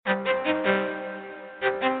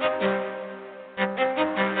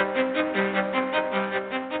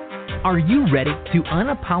Are you ready to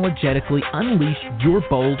unapologetically unleash your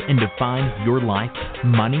bold and define your life,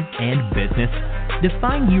 money, and business?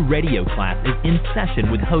 Define You Radio class is in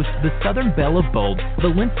session with host the Southern Belle of Bold,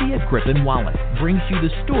 Valencia Griffin-Wallace, brings you the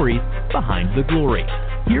stories behind the glory.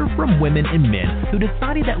 Hear from women and men who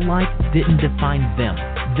decided that life didn't define them.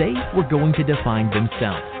 They were going to define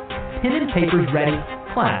themselves. Pen and papers ready.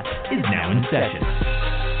 Class is now in session.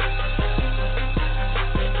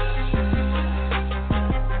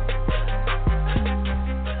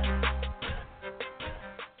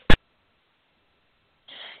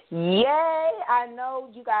 Yay! I know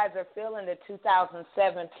you guys are feeling the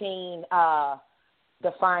 2017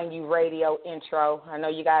 Define You Radio intro. I know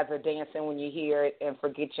you guys are dancing when you hear it and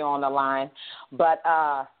forget you on the line. But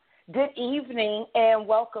good evening and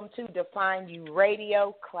welcome to Define You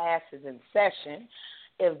Radio. Class is in session.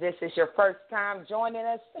 If this is your first time joining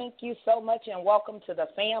us, thank you so much and welcome to the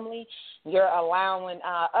family. You're allowing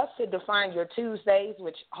us to define your Tuesdays,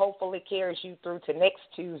 which hopefully carries you through to next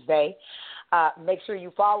Tuesday. Make sure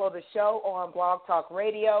you follow the show on Blog Talk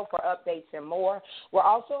Radio for updates and more. We're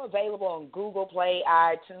also available on Google Play,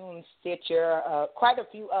 iTunes, Stitcher, quite a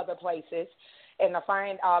few other places. And to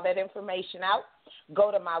find all that information out,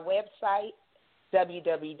 go to my website,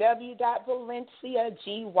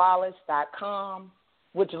 www.valenciagwallace.com,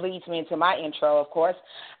 which leads me into my intro, of course.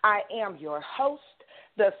 I am your host,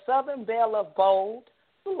 the Southern Belle of Bold,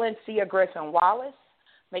 Valencia Griffin-Wallace.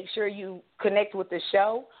 Make sure you connect with the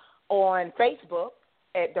show on Facebook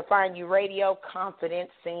at Define You Radio,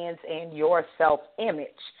 Confidence, Sins, and Your Self-Image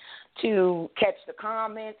to catch the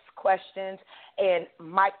comments, questions, and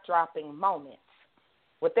mic-dropping moments.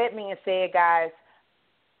 With that being said, guys,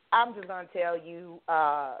 I'm just going to tell you,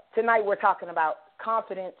 tonight we're talking about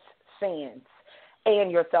confidence, sins,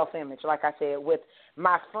 and your self-image, like I said, with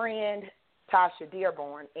my friend Tosha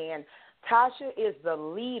Dearbone. And Tosha is the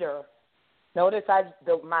leader. Notice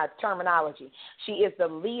my terminology. She is the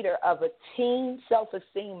leader of a teen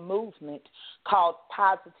self-esteem movement called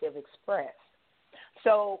Positive Express.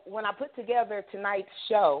 So when I put together tonight's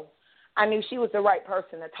show, I knew she was the right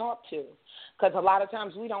person to talk to because a lot of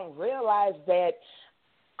times we don't realize that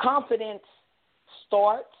confidence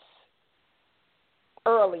starts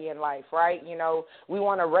early in life, right? You know, we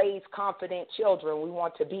want to raise confident children. We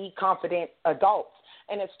want to be confident adults.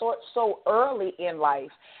 And it starts so early in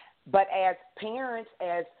life. But as parents,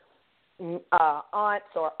 as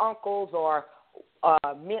aunts or uncles or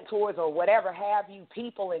mentors or whatever have you,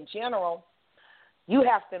 people in general, you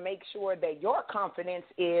have to make sure that your confidence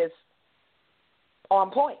is on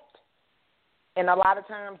point. And a lot of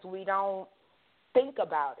times we don't think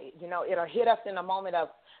about it. You know, it'll hit us in a moment of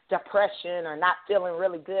depression or not feeling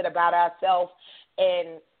really good about ourselves,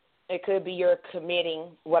 and it could be you're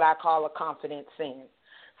committing what I call a confidence sin.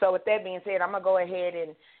 So with that being said, I'm going to go ahead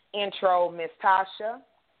and intro Miss Tosha,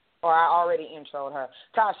 or I already introed her.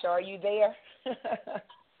 Tosha, are you there?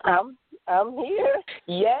 I'm here.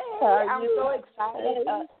 Yeah, I'm so excited.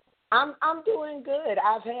 I'm doing good.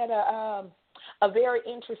 I've had a very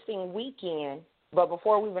interesting weekend. But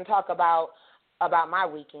before we even talk about my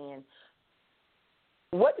weekend,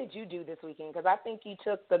 what did you do this weekend? Because I think you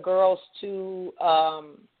took the girls to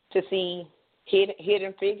see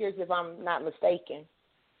Hidden Figures, if I'm not mistaken.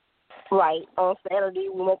 Right. On Saturday,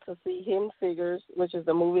 we went to see Hidden Figures, which is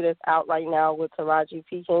the movie that's out right now with Taraji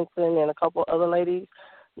P. Henson and a couple other ladies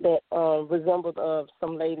that resembled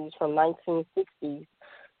some ladies from 1960s.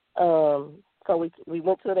 So we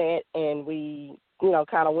went to that and we,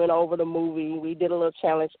 kind of went over the movie. We did a little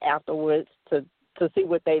challenge afterwards to see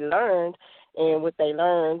what they learned. And what they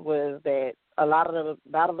learned was that a lot of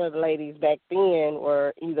the ladies back then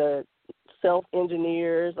were either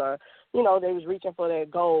self-engineers or they was reaching for their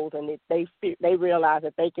goals, and they realized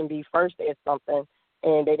that they can be first at something,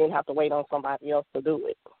 and they didn't have to wait on somebody else to do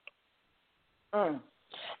it. And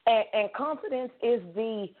confidence is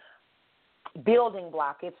the building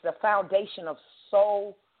block. It's the foundation of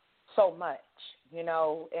so much,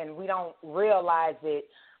 and we don't realize it.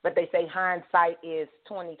 But they say hindsight is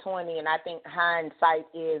 20/20, and I think hindsight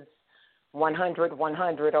is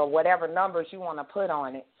 100/100 or whatever numbers you want to put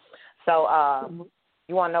on it. So.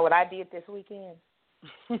 You want to know what I did this weekend?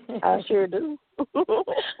 I sure do.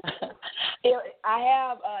 I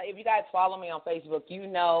have, if you guys follow me on Facebook, you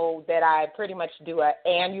know that I pretty much do an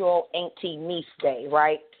annual Auntie Niece Day,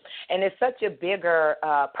 right? And it's such a bigger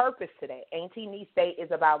purpose today. Auntie Niece Day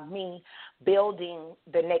is about me building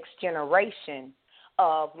the next generation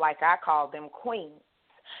of, like I call them, queens.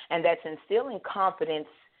 And that's instilling confidence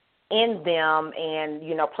in them and,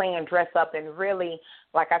 playing dress up and really,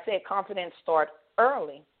 like I said, confidence starts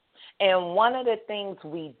early. And one of the things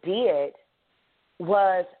we did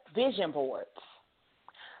was vision boards.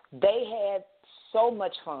 They had so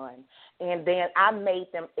much fun, and then I made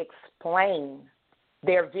them explain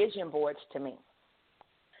their vision boards to me.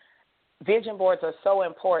 Vision boards are so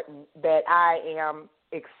important that I am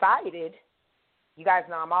excited. You guys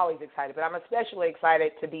know I'm always excited, but I'm especially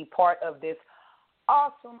excited to be part of this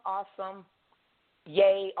awesome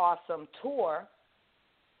tour,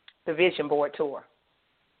 the Vision Board Tour.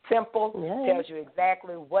 Simple, tells you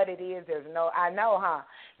exactly what it is. There's no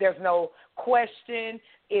question.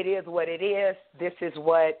 It is what it is. This is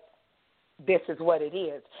what it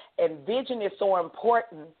is. And vision is so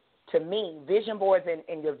important to me. Vision boards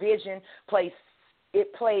and your vision played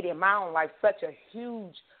in my own life such a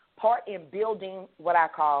huge part in building what I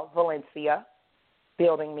call Valencia,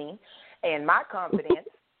 building me and my confidence.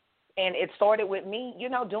 And it started with me,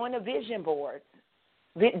 doing a vision board.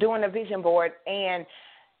 And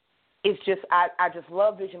it's just, I just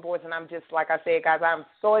love vision boards, and I'm just, like I said, guys, I'm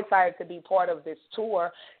so excited to be part of this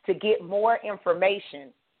tour to get more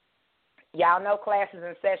information. Y'all know classes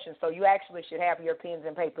and sessions, so you actually should have your pens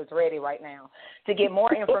and papers ready right now to get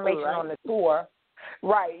more information on the tour.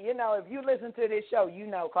 Right. If you listen to this show,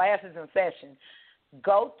 classes and sessions.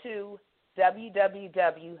 Go to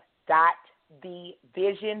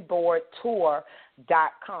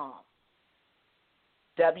www.thevisionboardtour.com.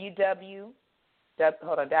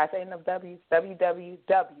 Hold on, did I say enough W's?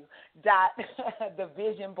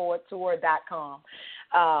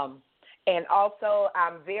 www.thevisionboardtour.com. And also,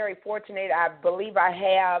 I'm very fortunate. I believe I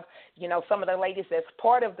have, some of the ladies that's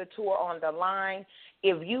part of the tour on the line.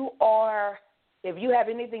 If you have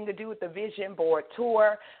anything to do with the Vision Board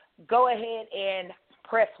Tour, go ahead and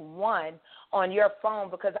press 1 on your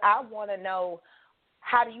phone, because I want to know,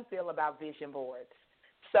 how do you feel about vision boards?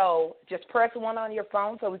 So just press 1 on your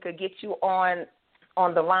phone so we could get you on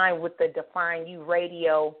the line with the Define You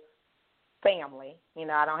Radio family.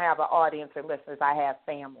 I don't have an audience and listeners. I have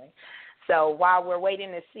family. So while we're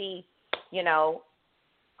waiting to see,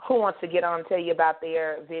 who wants to get on and tell you about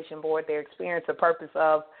their vision board, their experience, the purpose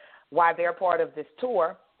of why they're part of this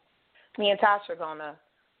tour, me and Tosha are going to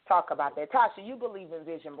talk about that. Tosha, you believe in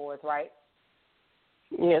vision boards, right?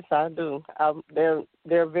 Yes, I do.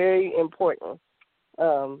 They're very important.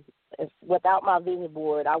 Without my vision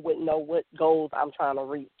board, I wouldn't know what goals I'm trying to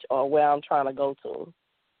reach or where I'm trying to go to.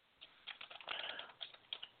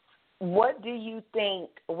 What do you think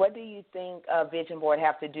a vision board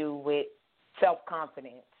have to do with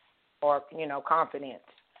self-confidence or, confidence?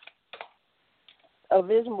 A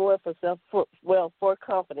vision board for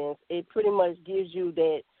confidence, it pretty much gives you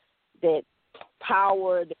that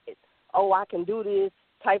power, that, I can do this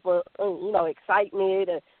type of, excitement.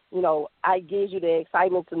 It gives you the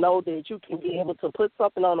excitement to know that you can be able to put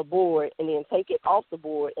something on the board and then take it off the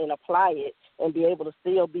board and apply it and be able to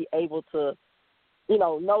still be able to,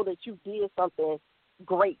 know that you did something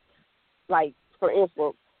great. Like, for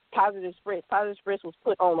instance, Positive Express. Positive Express was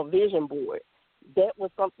put on a vision board. That was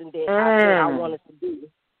something that I said I wanted to do,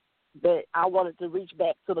 that I wanted to reach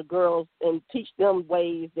back to the girls and teach them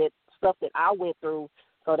stuff that I went through.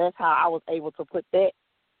 So that's how I was able to put that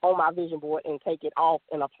on my vision board and take it off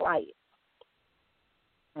and apply it.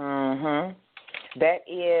 Mhm. That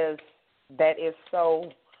is so,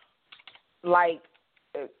 like,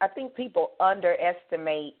 I think people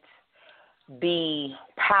underestimate the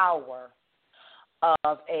power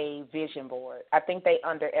of a vision board. I think they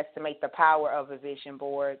underestimate the power of a vision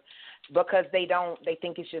board because they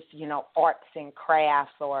think it's just, arts and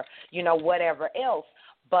crafts or, whatever else.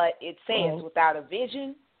 But it says without a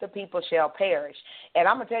vision, the people shall perish. And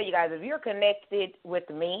I'm going to tell you guys, if you're connected with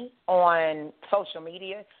me on social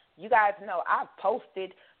media, you guys know I've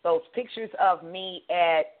posted those pictures of me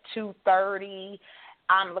at 2:30.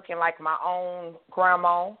 I'm looking like my own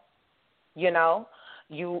grandma,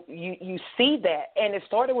 You see that, and it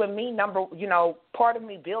started with me. Part of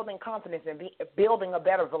me building confidence and building a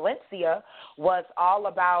better Valencia was all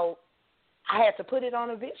about. I had to put it on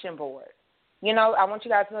a vision board. I want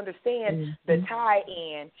you guys to understand the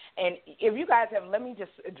tie-in. And if you guys have, let me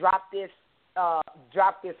just drop this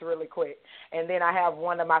really quick, and then I have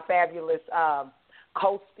one of my fabulous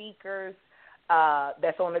co-speakers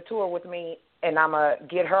that's on the tour with me, and I'm gonna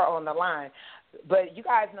get her on the line. But you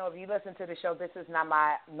guys know, if you listen to the show, this is not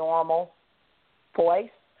my normal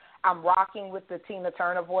voice. I'm rocking with the Tina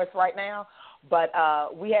Turner voice right now. But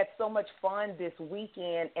we had so much fun this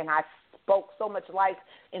weekend, and I spoke so much life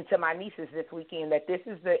into my nieces this weekend that this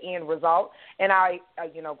is the end result. And I,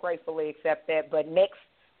 gratefully accept that. But next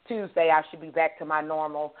Tuesday, I should be back to my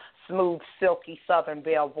normal, smooth, silky Southern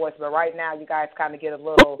Belle voice. But right now, you guys kind of get a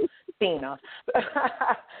little Tina.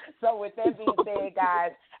 So with that being said,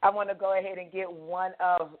 guys, I want to go ahead and get one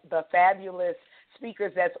of the fabulous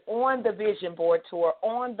speakers that's on the Vision Board Tour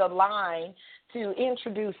on the line to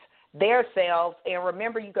introduce themselves. And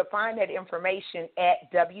remember, you can find that information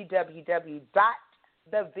at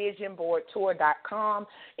www.thevisionboardtour.com.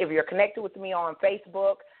 If you're connected with me on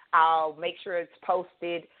Facebook, I'll make sure it's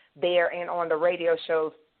posted there and on the radio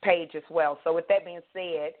show's page as well. So with that being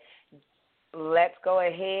said, let's go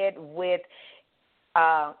ahead with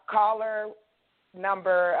caller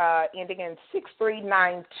number ending in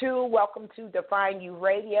 6392. Welcome to Define You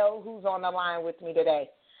Radio. Who's on the line with me today?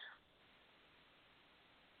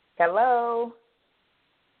 Hello?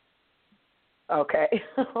 Okay.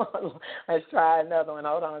 Let's try another one.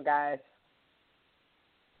 Hold on, guys.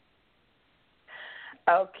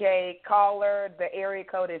 Okay, caller, the area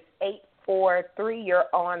code is 843.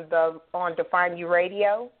 You're on Define You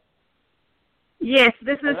Radio. Yes,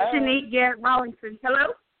 this is Hello? Shanique Garrett Rawlington.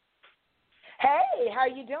 Hello? Hey, how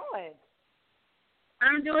you doing?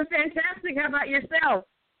 I'm doing fantastic. How about yourself?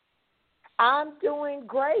 I'm doing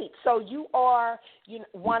great. So you are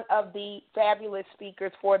one of the fabulous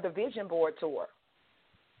speakers for the Vision Board Tour.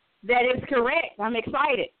 That is correct. I'm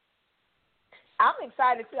excited. I'm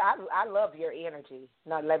excited, too. I love your energy.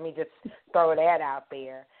 Now, let me just throw that out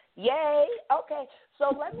there. Yay. Okay, so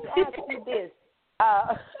let me ask you this.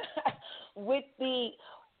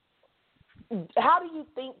 How do you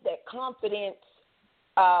think that confidence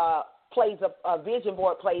plays a vision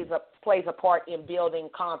board plays a part in building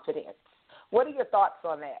confidence? What are your thoughts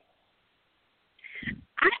on that?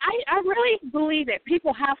 I really believe that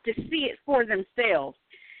people have to see it for themselves.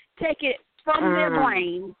 Take it from their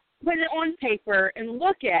brain, put it on paper, and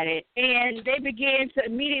look at it, and they begin to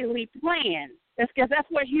immediately plan. Because that's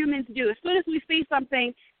what humans do. As soon as we see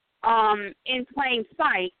something in plain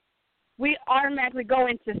sight, we automatically go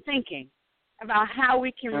into thinking about how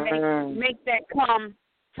we can make that come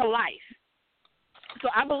to life. So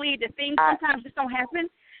I believe that things sometimes just don't happen.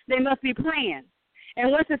 They must be planned.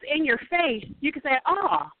 And once it's in your face, you can say,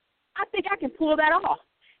 oh, I think I can pull that off.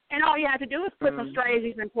 And all you have to do is put some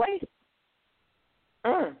strategies in place.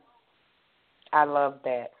 I love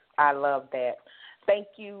that. Thank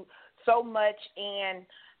you so much. And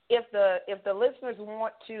if the listeners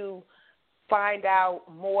want to find out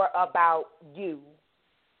more about you,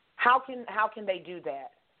 how can they do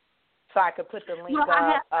that? So I could put the link up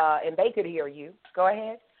and they could hear you. Go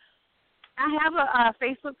ahead. I have a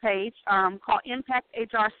Facebook page called Impact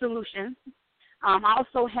HR Solutions. I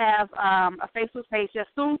also have a Facebook page that's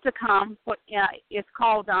soon to come. It's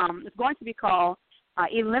called. It's going to be called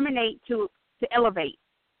Eliminate to Elevate.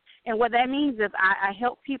 And what that means is I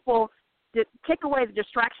help people to take away the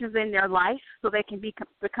distractions in their life so they can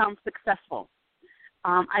become successful.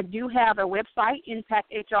 I do have a website,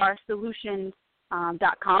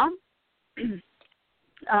 impacthrsolutions.com.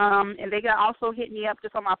 And they can also hit me up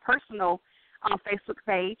just on my personal Facebook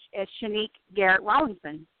page at Shanique Garrett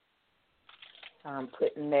Rawlington. I'm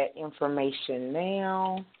putting that information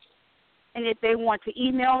now. And if they want to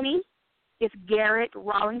email me, it's Garrett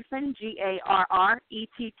Rawlington,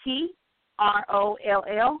 GarrettRollingson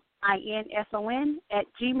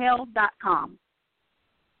 @gmail.com.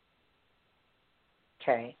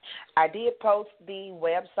 Okay. I did post the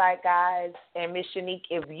website, guys, and Miss Shanique,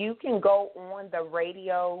 if you can go on the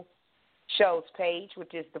radio show's page,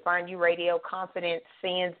 which is Define You Radio, Confidence,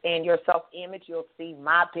 Sins, and Your Self-Image, you'll see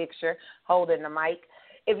my picture holding the mic.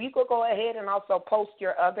 If you could go ahead and also post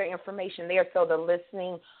your other information there so the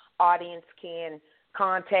listening audience can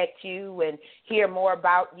contact you and hear more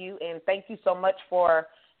about you. And thank you so much for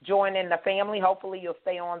joining the family. Hopefully you'll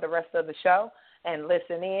stay on the rest of the show and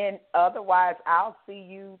listen in. Otherwise, I'll see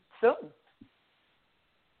you soon.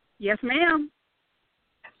 Yes, ma'am.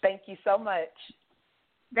 Thank you so much.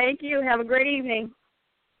 Thank you. Have a great evening.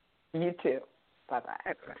 You too.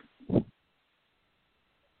 Bye-bye.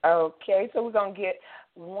 Okay, so we're going to get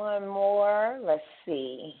one more. Let's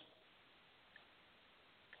see.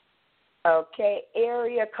 Okay,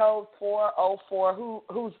 area code 404.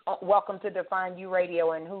 Who's welcome to Define You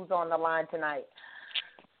Radio, and who's on the line tonight?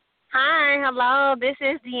 Hi, hello. This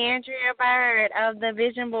is DeAndrea Bird of the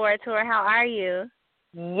Vision Board Tour. How are you?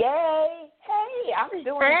 Yay! Hey, I'm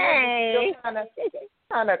doing good. Still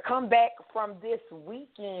trying to come back from this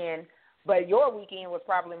weekend, but your weekend was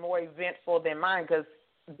probably more eventful than mine because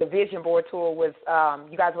the Vision Board Tour was.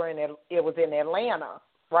 You guys were it was in Atlanta,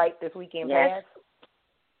 right? This weekend past.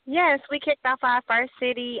 Yes, we kicked off our first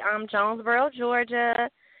city, Jonesboro, Georgia,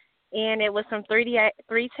 and it was from 3 to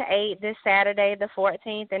 8 this Saturday, the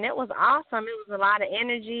 14th, and it was awesome. It was a lot of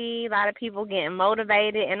energy, a lot of people getting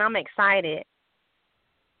motivated, and I'm excited.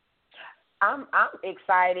 I'm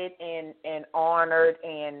excited and honored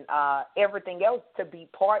and everything else to be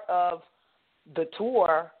part of the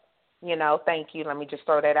tour. You know, thank you. Let me just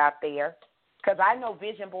throw that out there. Because I know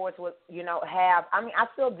vision boards would, you know, have, I mean, I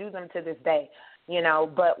still do them to this day, you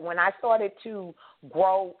know, but when I started to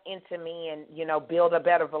grow into me and, you know, build a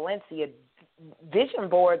better Valencia, vision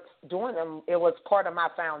boards, doing them, it was part of my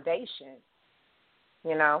foundation,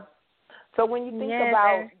 you know. So when you think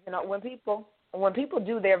about, you know, when people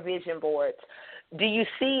do their vision boards, do you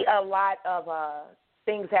see a lot of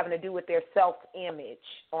things having to do with their self-image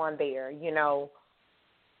on there, you know?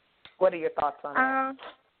 What are your thoughts on that?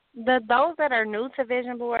 Those that are new to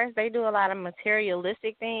vision boards, they do a lot of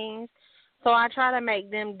materialistic things. So I try to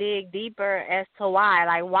make them dig deeper as to why.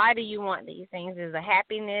 Like, why do you want these things? Is it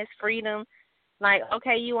happiness, freedom? Like,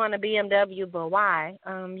 okay, you want a BMW, but why?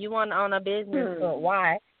 You want to own a business, but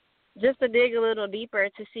why? Just to dig a little deeper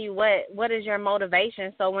to see what is your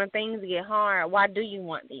motivation. So when things get hard, why do you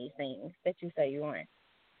want these things that you say you want?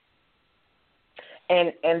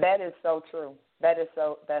 And that is so true. That's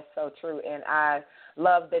so true. And I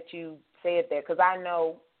love that you said that, because I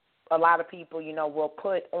know a lot of people, you know, will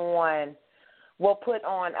put on,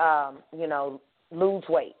 you know, lose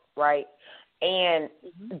weight, right? And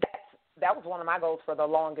that was one of my goals for the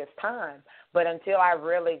longest time. But until I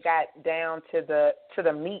really got down to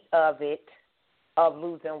the meat of it, of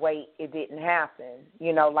losing weight, it didn't happen.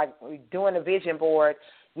 You know, like doing a vision board,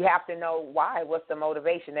 you have to know why. What's the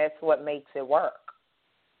motivation? That's what makes it work.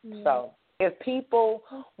 So. If people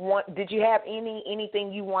want, did you have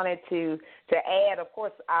anything you wanted to add? Of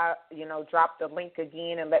course, I, you know, drop the link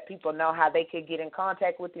again and let people know how they could get in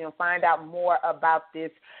contact with you and find out more about this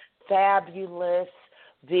fabulous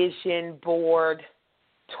vision board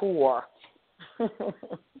tour.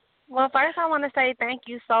 Well, first I want to say thank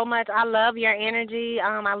you so much. I love your energy.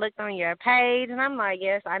 I looked on your page, and I'm like,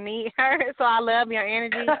 yes, I need her. So I love your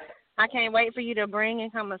energy. I can't wait for you to bring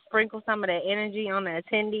and come and sprinkle some of that energy on the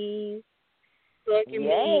attendees. So it can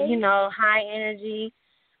be, you know, high energy.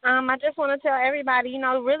 I just want to tell everybody, you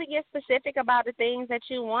know, really get specific about the things that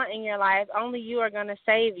you want in your life. Only you are going to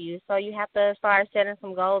save you. So you have to start setting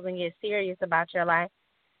some goals and get serious about your life.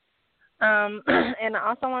 And I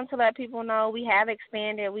also want to let people know we have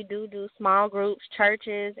expanded. We do small groups,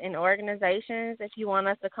 churches, and organizations. If you want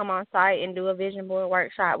us to come on site and do a vision board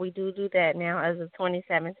workshop, we do that now as of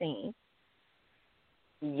 2017.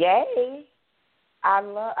 Yay. I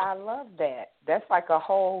love that. That's like a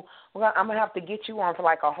whole, I'm going to have to get you on for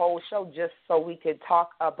like a whole show just so we could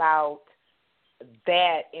talk about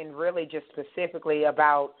that and really just specifically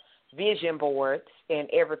about vision boards and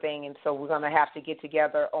everything. And so we're going to have to get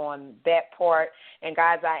together on that part. And,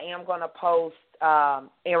 guys, I am going to post, and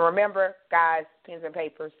remember, guys, pens and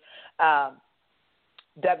papers,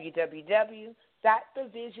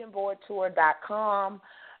 www.thevisionboardtour.com.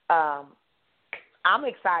 I'm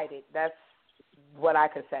excited. That's what I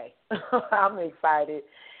could say. I'm excited.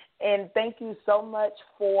 And thank you so much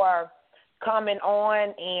for coming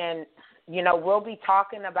on. And, you know, we'll be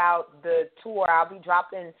talking about the tour. I'll be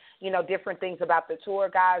dropping, you know, different things about the tour,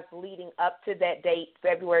 guys, leading up to that date,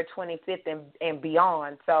 February 25th and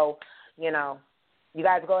beyond. So, you know, you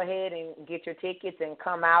guys go ahead and get your tickets and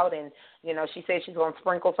come out. And, you know, she said she's going to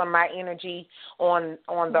sprinkle some of my energy on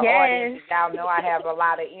the audience. Y'all know I have a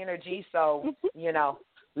lot of energy. So, you know,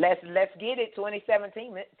 let's get it.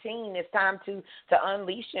 2017, it's time to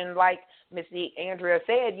unleash. And like Miss Andrea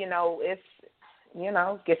said, you know, it's, you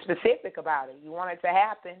know, get specific about it. You want it to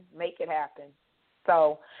happen, make it happen.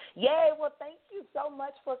 So, yay. Well, thank you so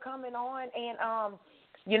much for coming on. And,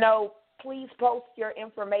 you know, please post your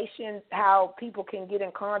information, how people can get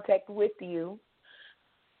in contact with you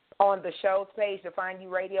on the show's page to find you,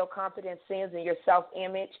 Radio Confidence, Sins, and Your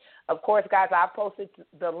Self-Image. Of course, guys, I posted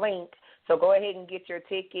the link, so go ahead and get your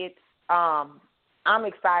tickets. I'm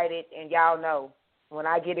excited, and y'all know when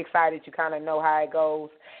I get excited, you kind of know how it goes.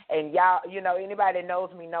 And y'all, you know, anybody that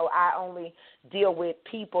knows me know I only deal with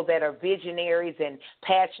people that are visionaries and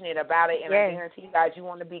passionate about it. And I guarantee you guys, you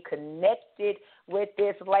want to be connected with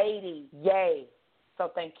this lady. Yay.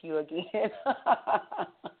 So thank you again.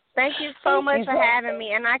 Thank you so much for having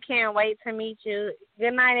me, and I can't wait to meet you.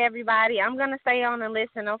 Good night, everybody. I'm going to stay on and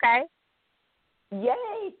listen, okay?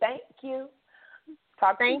 Yay. Thank you.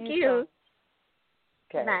 Talk to you soon. Thank you.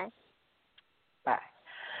 Okay. Bye. Bye.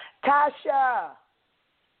 Tosha.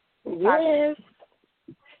 Yes.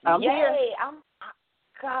 I'm here.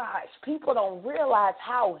 Gosh, people don't realize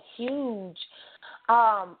how huge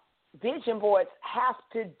vision boards have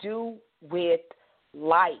to do with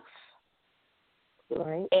life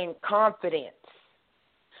and confidence.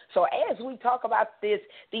 So as we talk about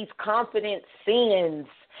these confidence sins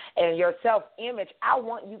and your self-image, I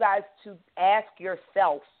want you guys to ask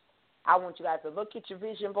yourself, I want you guys to look at your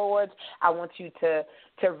vision boards. I want you to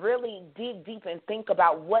really dig deep and think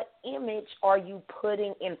about what image are you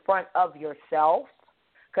putting in front of yourself,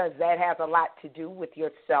 because that has a lot to do with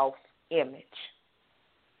your self-image.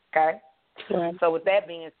 Okay? Right. So with that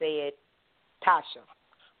being said, Tosha,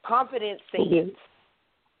 confidence sins.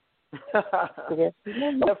 Yes.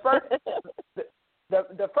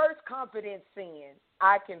 The first confidence sin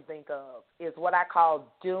I can think of is what I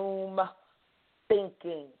call doom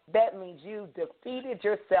thinking. That means you defeated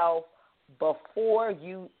yourself before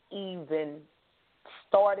you even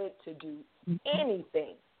started to do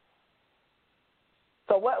anything.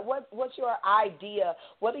 So what's your idea?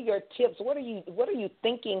 What are your tips? What are you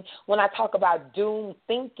thinking when I talk about doom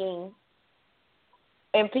thinking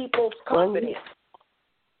and people's confidence?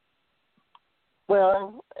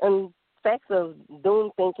 Well, in facts of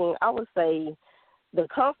doom thinking, I would say the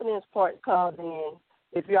confidence part comes in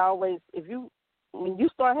when you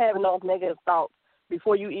start having those negative thoughts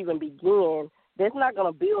before you even begin. That's not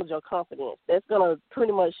going to build your confidence. That's going to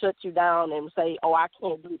pretty much shut you down and say, "Oh, I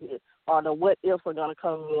can't do this," or the what ifs are going to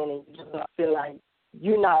come in, and you're just going to feel like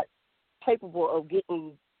you're not capable of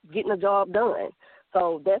getting the job done.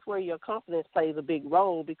 So that's where your confidence plays a big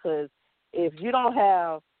role, because if you don't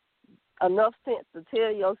have enough sense to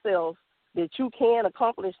tell yourself that you can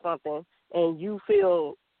accomplish something and you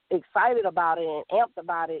feel excited about it and amped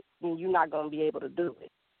about it, then you're not going to be able to do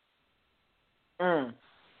it.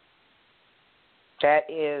 That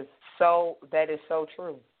is so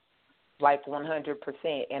true, like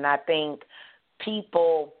 100%. And I think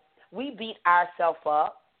we beat ourselves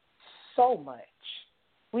up so much.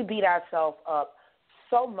 We beat ourselves up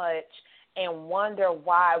so much and wonder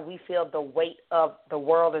why we feel the weight of the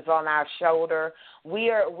world is on our shoulder.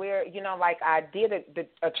 We're like I did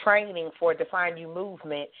a training for Define You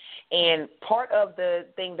movement, and part of the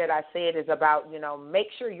thing that I said is about, make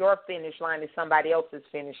sure your finish line is somebody else's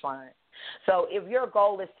finish line. So if your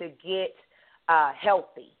goal is to get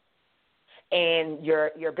healthy, and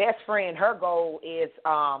your best friend, her goal is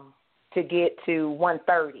to get to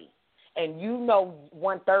 130, and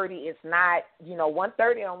 130 is not,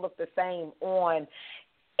 130 don't look the same on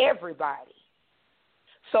everybody.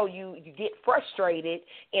 So you get frustrated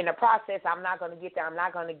in the process. I'm not going to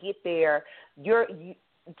get there.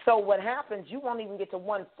 So what happens, you won't even get to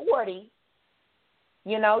 140.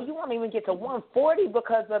 You won't even get to 140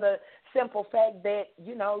 because of the simple fact that,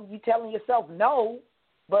 you telling yourself no,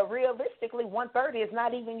 but realistically 130 is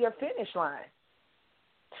not even your finish line.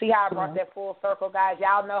 See how I brought that full circle, guys?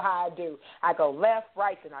 Y'all know how I do. I go left,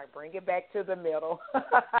 right, and I bring it back to the middle.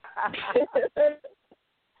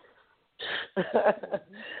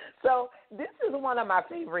 So this is one of my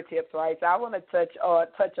favorite tips, right? So I want to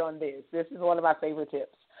touch on this. This is one of my favorite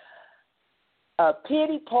tips. A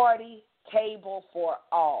pity party table for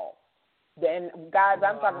all. Then, guys,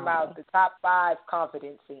 I'm talking about the top 5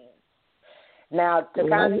 confidence sins. Now, to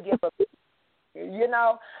kind of give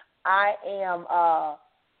I am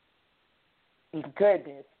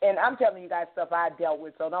goodness. And I'm telling you guys stuff I dealt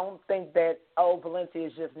with, so don't think that, Valencia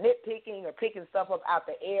is just nitpicking or picking stuff up out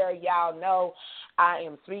the air. Y'all know I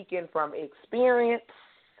am speaking from experience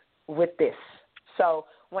with this. So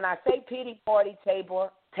when I say pity party table,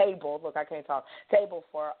 look, I can't talk, table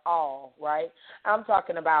for all, right? I'm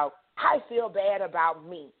talking about I feel bad about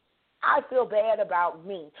me. I feel bad about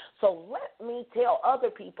me. So let me tell other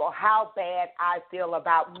people how bad I feel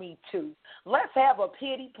about me too. Let's have a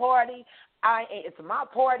pity party. It's my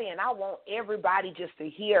party, and I want everybody just to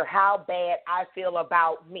hear how bad I feel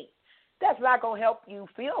about me. That's not going to help you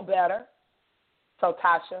feel better. So,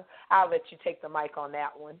 Tosha, I'll let you take the mic on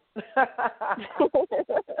that one.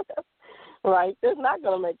 Right. It's not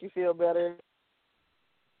going to make you feel better.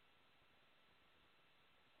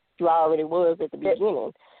 You already was at the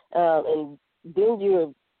beginning. And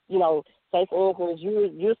then say, for instance,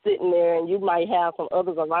 you're sitting there and you might have some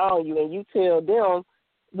others around you, and you tell them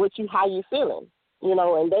how you feeling,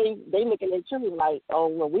 and they looking at you like, oh,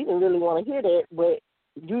 well, we didn't really want to hear that, but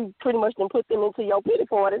you pretty much done put them into your pity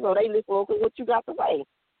party, so they listening to what you got to say.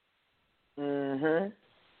 Mhm.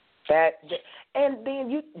 And then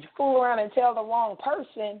you fool around and tell the wrong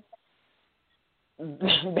person.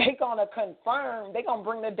 They're gonna confirm. They're gonna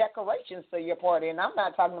bring the decorations to your party, and I'm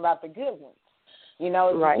not talking about the good ones.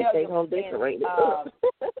 Right? They're gonna decorate it.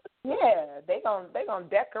 Yeah, they gonna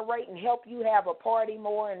decorate and help you have a party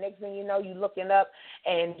more, and next thing you know, you looking up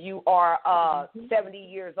and you are 70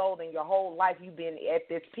 years old, and your whole life you've been at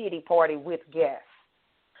this pity party with guests.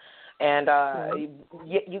 And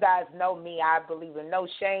you guys know me. I believe in no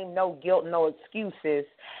shame, no guilt, no excuses.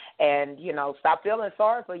 And, stop feeling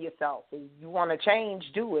sorry for yourself. If you want to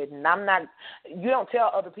change, do it. And you don't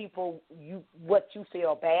tell other people what you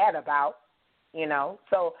feel bad about,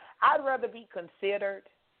 So I'd rather be considered.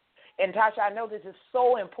 And, Tasha, I know this is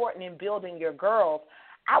so important in building your girls.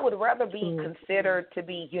 I would rather be considered to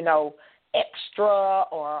be, extra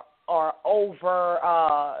or over,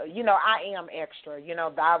 I am extra.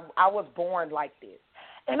 I was born like this.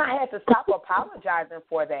 And I had to stop apologizing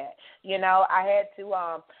for that. I had to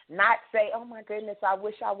not say, oh, my goodness, I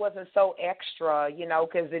wish I wasn't so extra,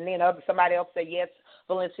 because then somebody else say, yes,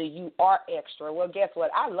 Valencia, you are extra. Well, guess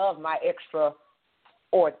what? I love my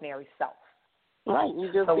extraordinary self. Right,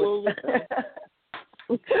 you just being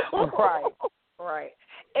yourself. Right.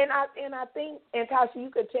 And I think, and Tasha, you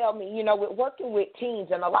could tell me, with working with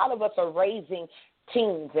teens, and a lot of us are raising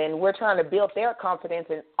teens, and we're trying to build their confidence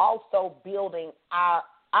and also building our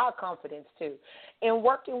confidence too. In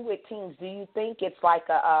working with teens, do you think it's like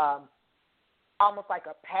almost like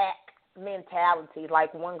a pack mentality?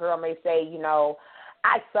 Like one girl may say,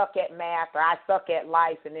 I suck at math or I suck at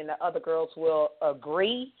life, and then the other girls will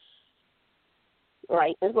agree.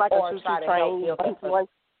 Right. It's like a choo-choo train.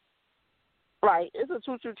 Right. It's a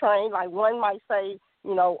choo-choo train. Like one might say,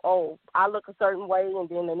 oh, I look a certain way, and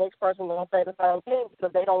then the next person going to say the same thing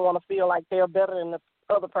because they don't want to feel like they're better than the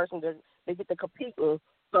other person that they get to compete with.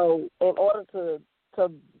 So in order to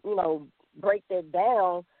break that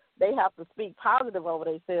down, they have to speak positive over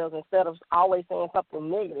themselves instead of always saying something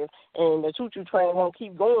negative. And the choo-choo train won't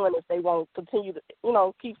keep going if they won't continue to,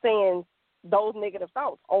 keep saying those negative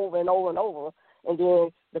thoughts over and over and over. And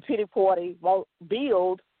then the pity party won't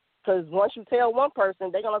build because once you tell one person,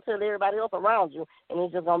 they're going to tell everybody else around you. And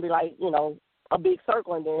it's just going to be like, a big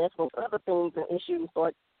circle. And then that's when other things and issues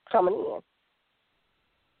start coming in.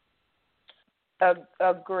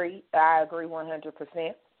 Agree. I agree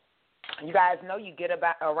 100%. You guys know you get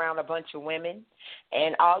around a bunch of women,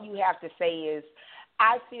 and all you have to say is,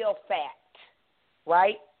 I feel fat,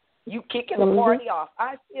 right? You kicking the party off.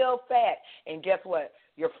 I feel fat. And guess what?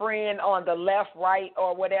 Your friend on the left, right,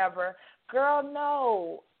 or whatever, girl,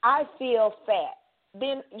 no, I feel fat.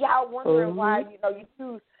 Then y'all wondering why, you're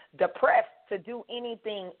too depressed to do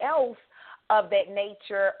anything else of that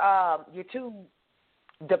nature. You're too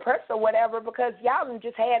depressed or whatever because y'all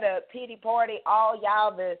just had a pity party, all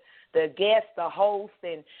y'all, the guests, the host,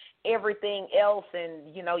 and everything else,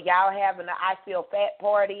 and, y'all having an I feel fat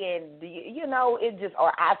party, and, it just,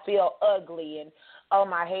 or I feel ugly, and, oh,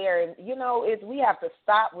 my hair, and, we have to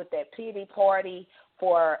stop with that pity party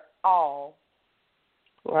for all.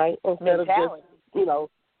 Right, instead of just,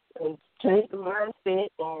 and change the mindset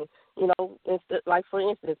and, like, for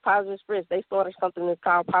instance, Positive Express, they started something that's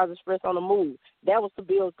called Positive Express on the Move. That was to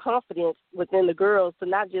build confidence within the girls to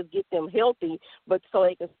not just get them healthy, but so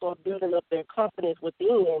they can start building up their confidence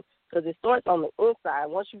within because it starts on the inside.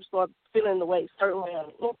 Once you start feeling the way certain way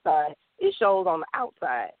on the inside, it shows on the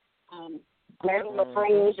outside. Grabbing your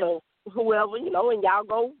friends or whoever, and y'all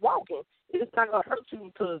go walking. It's not going to hurt you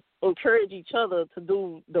to encourage each other to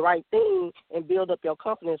do the right thing and build up your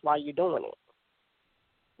confidence while you're doing it.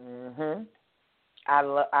 I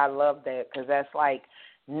love that because that's like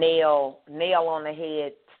nail on the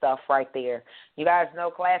head stuff right there. You guys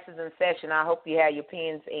know classes in session. I hope you have your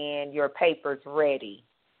pens and your papers ready.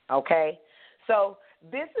 Okay? So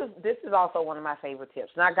this is also one of my favorite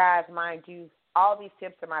tips. Now, guys, mind you, all these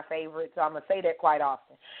tips are my favorite, so I'm going to say that quite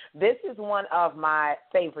often. This is one of my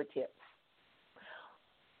favorite tips.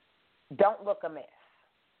 Don't look a mess,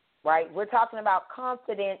 right? We're talking about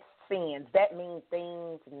confidence sins. That means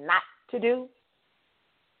things not to do,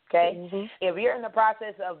 okay? If you're in the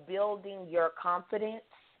process of building your confidence,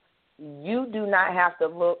 you do not have to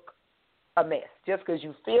look a mess. Just because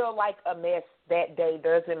you feel like a mess that day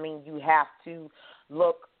doesn't mean you have to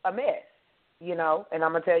look a mess, and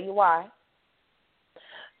I'm going to tell you why.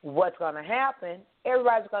 What's going to happen,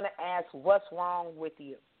 everybody's going to ask what's wrong with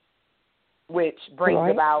you, which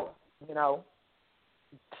brings about,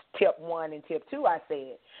 tip 1 and tip 2, I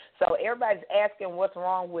said. So everybody's asking what's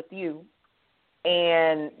wrong with you,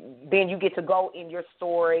 and then you get to go in your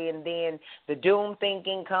story, and then the doom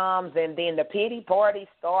thinking comes, and then the pity party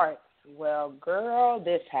starts. Well, girl,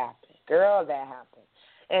 this happened. Girl, that happened.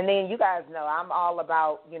 And then you guys know I'm all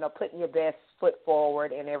about, putting your best foot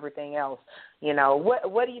forward and everything else.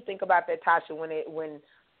 What do you think about that, Tasha,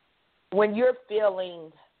 when you're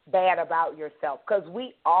feeling bad about yourself, because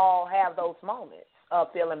we all have those moments of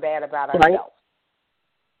feeling bad about ourselves.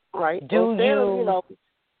 Right. Do instead you? Of, you know.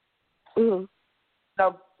 Mm-hmm.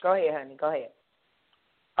 No, go ahead, honey. Go ahead.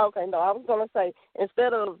 Okay, no, I was gonna say,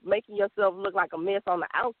 instead of making yourself look like a mess on the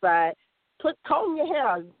outside, comb your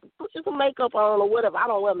hair, put you some makeup on or whatever. I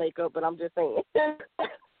don't wear makeup, but I'm just saying.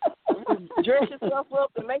 Dress yourself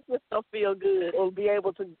up and make yourself feel good and be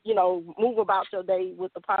able to, you know, move about your day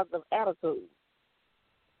with a positive attitude.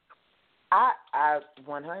 I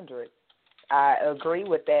 100. I agree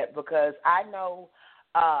with that, because I know,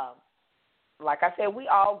 like I said, we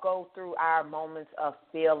all go through our moments of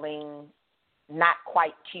feeling not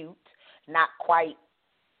quite cute, not quite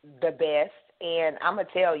the best. And I'm going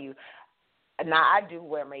to tell you, now I do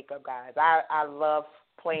wear makeup, guys. I love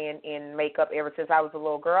playing in makeup ever since I was a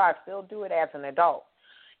little girl. I still do it as an adult.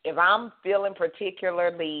 If I'm feeling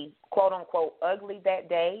particularly, quote unquote, ugly that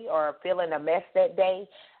day or feeling a mess that day,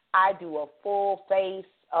 I do a full face,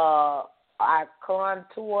 I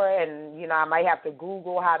contour, and, you know, I might have to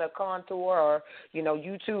Google how to contour or, you know,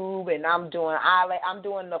 YouTube, and I'm doing eyelid. I'm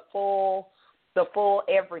doing the full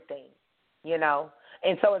everything, you know.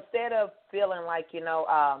 And so instead of feeling like, you know,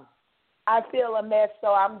 I feel a mess, so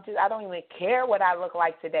I don't even care what I look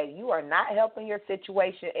like today. You are not helping your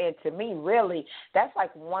situation, and to me, really, that's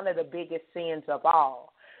like one of the biggest sins of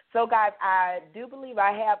all. So, guys, I do believe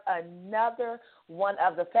I have another one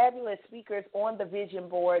of the fabulous speakers on the Vision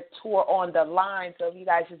Board tour on the line. So if you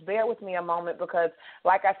guys just bear with me a moment, because,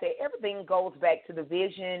 like I said, everything goes back to the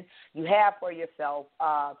vision you have for yourself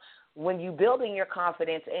when you're building your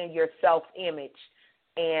confidence and your self-image.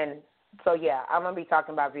 And so, yeah, I'm going to be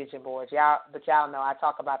talking about vision boards. Y'all know I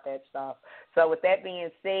talk about that stuff. So with that being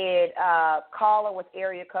said, caller with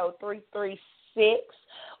area code 336,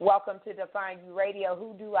 welcome to Define You Radio.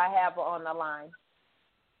 Who do I have on the line?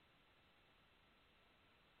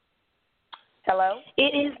 Hello?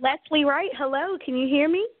 It is Leslie Wright. Hello, can you hear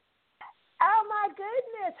me? Oh, my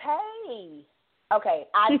goodness. Hey. Okay,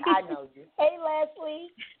 I know you. Hey,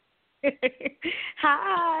 Leslie.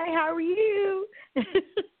 Hi, how are you?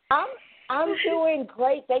 I'm doing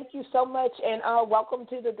great. Thank you so much, and welcome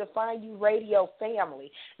to the Define You Radio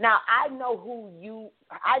family. Now, I know who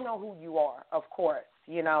you are, of course.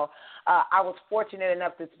 You know, I was fortunate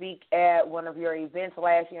enough to speak at one of your events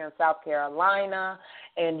last year in South Carolina,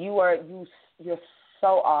 and you're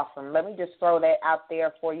so awesome. Let me just throw that out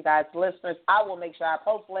there for you guys, listeners. I will make sure I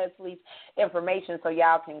post Leslie's information so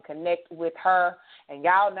y'all can connect with her. And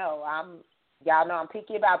y'all know I'm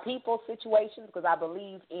picky about people, situations, because I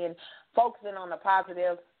believe in focusing on the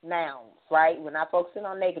positive nouns, right? We're not focusing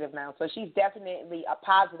on negative nouns. So she's definitely a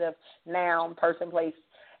positive noun, person, place,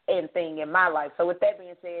 and thing in my life. So with that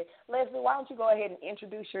being said, Leslie, why don't you go ahead and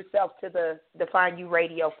introduce yourself to the Define You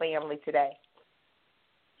Radio family today?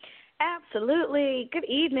 Absolutely. Good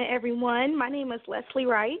evening, everyone. My name is Leslie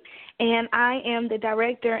Wright, and I am the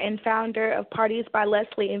director and founder of Parties by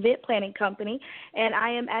Leslie Event Planning Company, and I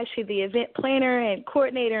am actually the event planner and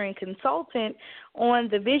coordinator and consultant on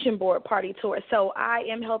the Vision Board Party Tour. So I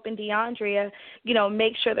am helping DeAndrea,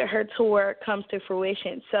 make sure that her tour comes to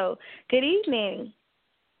fruition. So good evening.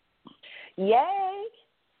 Yay.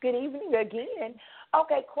 Good evening again.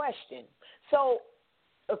 Okay, question. So,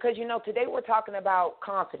 because, today we're talking about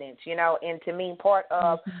confidence, and to me, part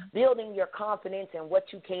of building your confidence and what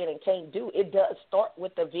you can and can't do, it does start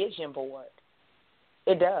with the vision board.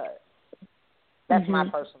 It does. That's my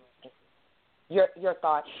personal opinion. Your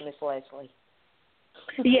thoughts, Miss Leslie?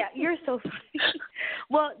 Yeah, you're so funny.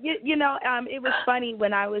 Well, it was funny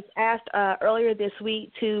when I was asked earlier this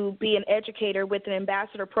week to be an educator with an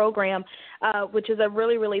ambassador program, which is a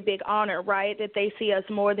really, really big honor, right, that they see us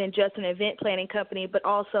more than just an event planning company, but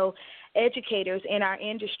also educators in our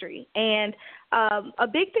industry. And a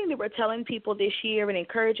big thing that we're telling people this year and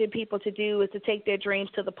encouraging people to do is to take their dreams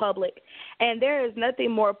to the public. And there is nothing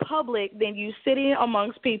more public than you sitting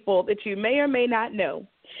amongst people that you may or may not know.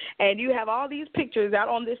 And you have all these pictures out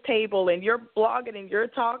on this table, and you're blogging and you're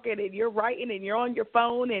talking and you're writing and you're on your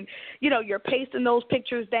phone and, you're pasting those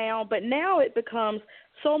pictures down. But now it becomes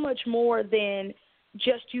so much more than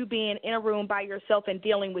just you being in a room by yourself and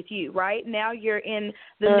dealing with you, right? Now you're in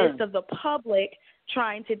the midst of the public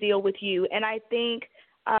trying to deal with you. And I think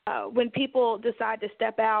when people decide to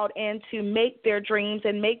step out and to make their dreams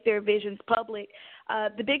and make their visions public,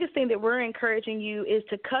 the biggest thing that we're encouraging you is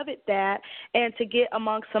to covet that and to get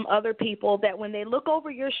amongst some other people that when they look over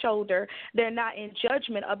your shoulder, they're not in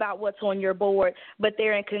judgment about what's on your board, but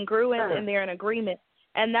they're in congruence and they're in agreement.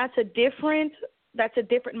 And that's a different That's a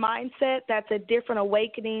different mindset. That's a different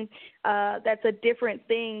awakening. That's a different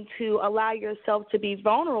thing to allow yourself to be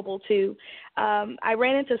vulnerable to. I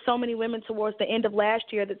ran into so many women towards the end of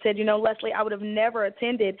last year that said, Leslie, I would have never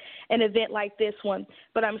attended an event like this one,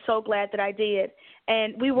 but I'm so glad that I did.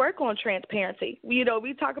 And we work on transparency. We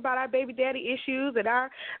talk about our baby daddy issues and how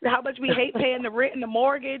much we hate paying the rent and the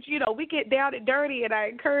mortgage. We get down and dirty, and I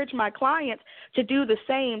encourage my clients to do the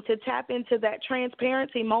same, to tap into that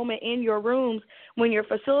transparency moment in your rooms when you're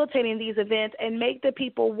facilitating these events and make the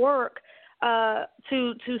people work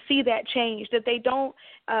to see that change, that they don't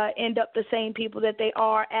end up the same people that they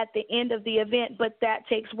are at the end of the event, but that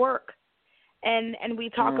takes work. And we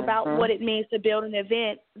talk about what it means to build an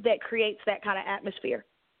event that creates that kind of atmosphere.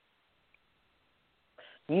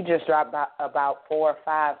 You just dropped about 4 or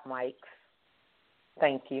 5 mics.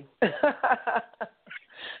 Thank you.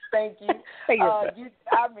 Thank you. You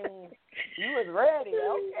was ready.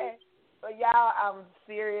 Okay. So, y'all, I'm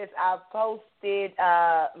serious. I posted,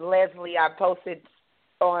 Leslie,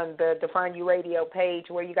 on the Define You Radio page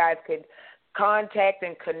where you guys could contact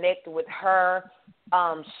and connect with her.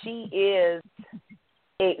 She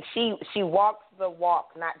walks the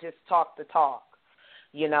walk, not just talk the talk.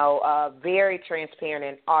 Very transparent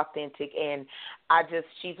and authentic, and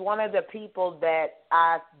she's one of the people that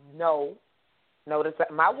I know. Notice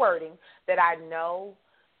my wording, that I know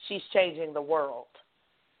she's changing the world.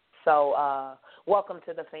 So, welcome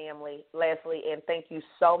to the family, Leslie, and thank you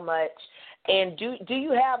so much. And do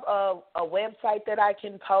you have a website that I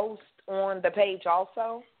can post on the page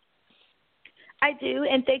also? I do,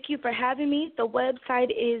 and thank you for having me. The website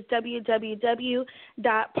is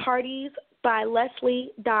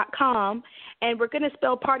www.partiesbyleslie.com, and we're going to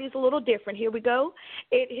spell parties a little different. Here we go.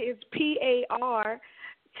 It is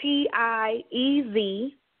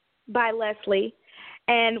PARTIEZ by Leslie.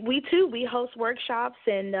 And we host workshops,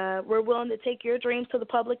 and we're willing to take your dreams to the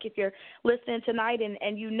public if you're listening tonight and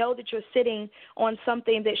that you're sitting on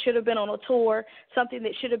something that should have been on a tour, something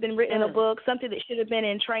that should have been written in a book, something that should have been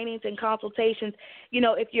in trainings and consultations.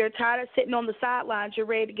 If you're tired of sitting on the sidelines, you're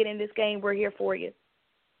ready to get in this game, we're here for you.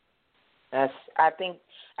 I think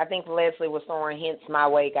Leslie was throwing hints my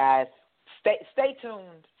way, guys. Stay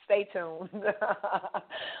tuned. Stay tuned.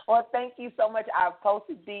 Well, thank you so much. I've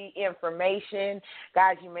posted the information.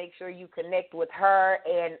 Guys, you make sure you connect with her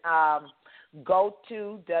and go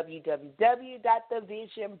to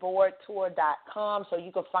www.thevisionboardtour.com so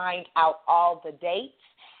you can find out all the dates.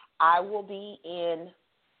 I will be in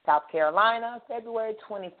South Carolina, February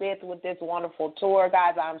 25th with this wonderful tour.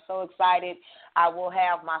 Guys, I'm so excited. I will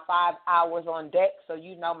have my 5 hours on deck, so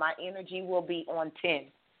my energy will be on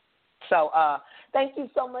 10. So thank you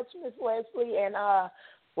so much, Ms. Leslie, and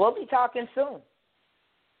we'll be talking soon.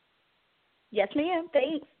 Yes, ma'am.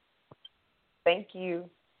 Thanks. Thank you.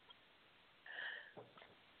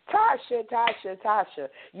 Tasha,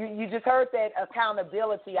 you just heard that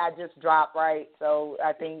accountability I just dropped, right? So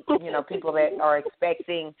I think, people that are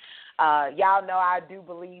expecting, y'all know I do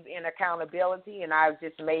believe in accountability, and I've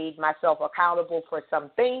just made myself accountable for some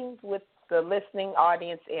things with the listening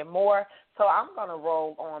audience and more. So I'm going to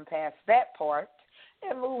roll on past that part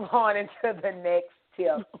and move on into the next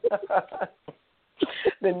tip.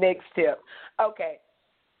 The next tip. Okay.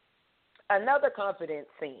 Another confidence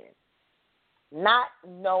sin. Not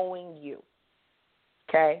knowing you.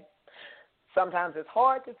 Okay? Sometimes it's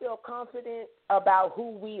hard to feel confident about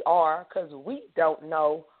who we are because we don't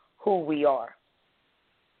know who we are.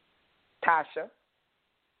 Tasha?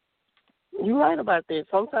 You're right about that.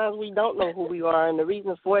 Sometimes we don't know who we are, and the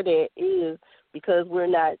reason for that is because we're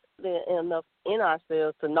not enough in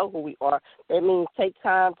ourselves to know who we are. That means take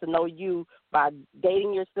time to know you by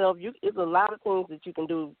dating yourself. There's a lot of things that you can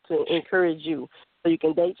do to encourage you. So you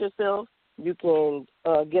can date yourself. You can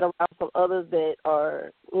get around some others that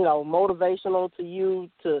are, motivational to you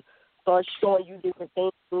to start showing you different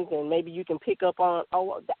things, and maybe you can pick up on,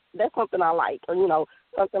 that's something I like, or,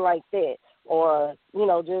 something like that. Or,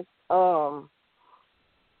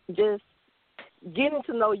 just getting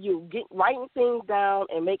to know you, writing things down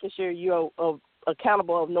and making sure you're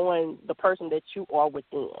accountable of knowing the person that you are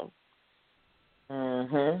within.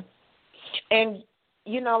 Mhm. And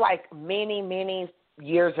like many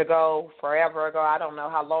years ago, forever ago, I don't know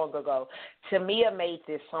how long ago, Tamia made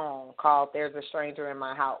this song called "There's a Stranger in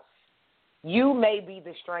My House." You may be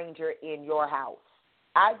the stranger in your house.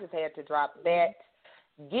 I just had to drop that.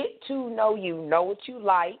 Get to know you. Know what you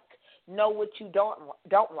like. Know what you don't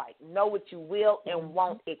like. Know what you will and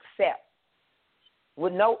won't accept.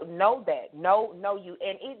 Well, know that. Know you.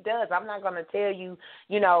 And it does. I'm not going to tell you,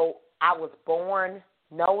 I was born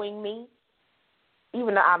knowing me.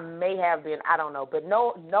 even though I may have been, I don't know, but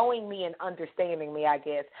knowing me and understanding me, I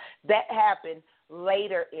guess, that happened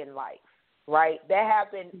later in life, right? That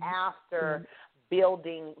happened after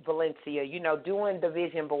building Valencia, doing the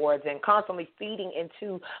vision boards and constantly feeding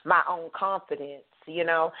into my own confidence,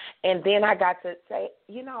 And then I got to say,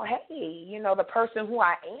 hey, the person who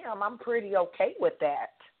I am, I'm pretty okay with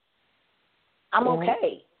that. I'm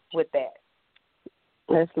okay with that.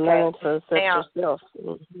 Let's learn to accept yourself.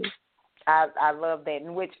 I love that,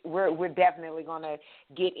 in which we're definitely going to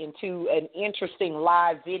get into an interesting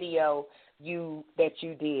live video that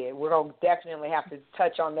you did. We're going to definitely have to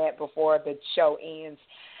touch on that before the show ends.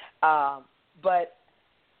 But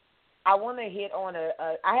I want to hit on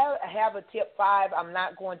I have a tip 5. I'm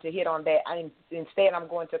not going to hit on that. Instead, I'm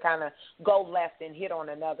going to kind of go left and hit on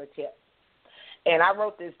another tip. And I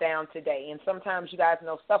wrote this down today, and sometimes you guys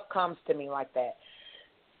know stuff comes to me like that.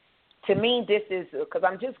 To me, this is because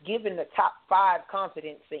I'm just giving the top 5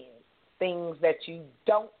 confidence things that you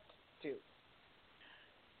don't do.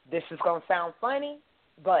 This is going to sound funny,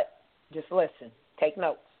 but just listen. Take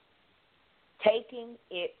notes. Taking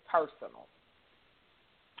it personal.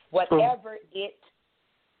 Whatever it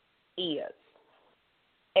is.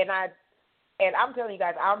 And I'm telling you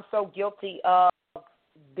guys, I'm so guilty of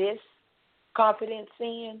this confidence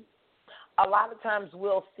sin. A lot of times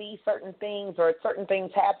we'll see certain things or certain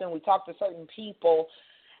things happen. We talk to certain people,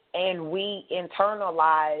 and we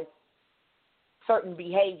internalize certain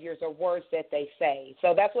behaviors or words that they say.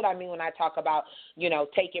 So that's what I mean when I talk about,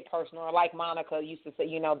 take it personal. Or like Monica used to say,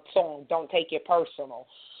 song, don't take it personal.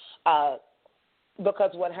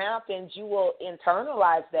 Because what happens, you will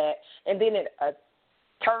internalize that, and then it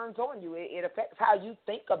turns on you. It affects how you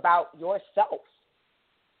think about yourself.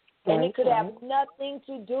 And it could have nothing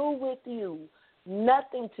to do with you.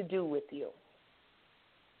 Nothing to do with you.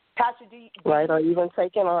 Tasha, do you or even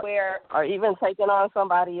taking on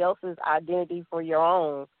somebody else's identity for your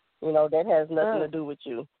own. That has nothing to do with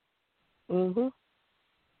you.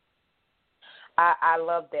 I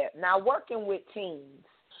love that. Now, working with teens,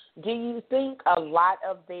 do you think a lot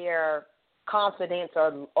of their confidence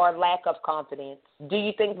or lack of confidence, do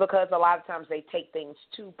you think because a lot of times they take things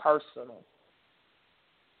too personal?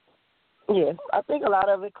 Yes, I think a lot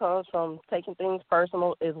of it comes from taking things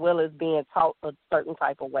personal as well as being taught a certain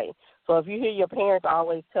type of way. So if you hear your parents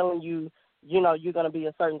always telling you, you're going to be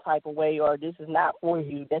a certain type of way or this is not for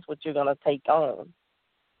you, that's what you're going to take on.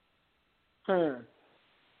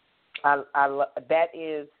 That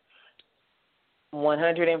is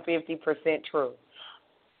 150% true.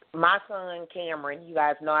 My son, Cameron, you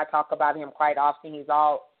guys know I talk about him quite often. He's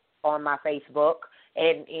all on my Facebook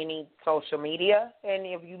and any social media. And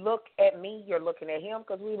if you look at me, you're looking at him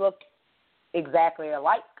because we look exactly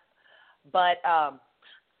alike. But I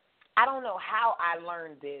don't know how I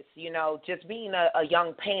learned this, just being a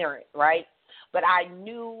young parent, right? But I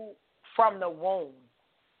knew from the womb,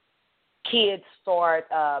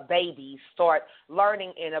 babies start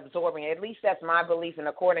learning and absorbing. At least that's my belief and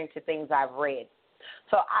according to things I've read.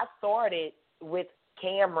 So I started with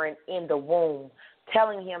Cameron in the womb,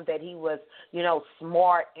 telling him that he was,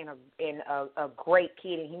 smart and a great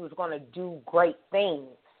kid and he was going to do great things.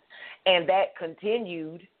 And that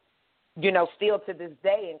continued, still to this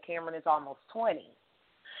day, and Cameron is almost 20.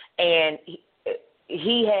 And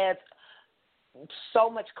he has so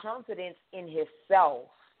much confidence in himself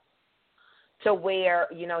to where,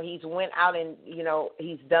 he's went out and,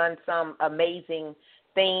 he's done some amazing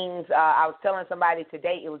things. I was telling somebody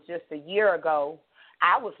today, it was just a year ago,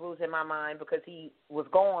 I was losing my mind because he was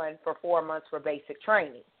going for 4 months for basic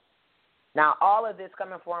training. Now, all of this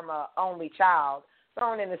coming from an only child,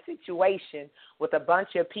 thrown in a situation with a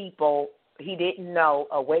bunch of people he didn't know,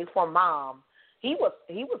 away from mom, he was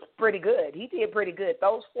pretty good. He did pretty good.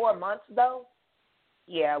 Those 4 months, though,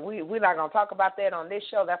 yeah, we're not going to talk about that on this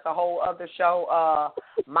show. That's a whole other show,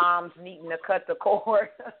 moms needing to cut the cord.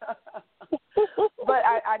 But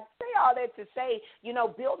I say all that to say,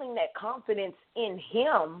 building that confidence in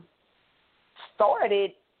him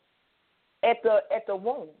started at the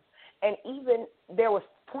womb. And even there was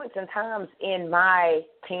points and times in my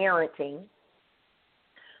parenting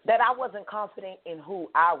that I wasn't confident in who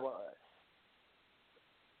I was.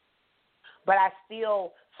 But I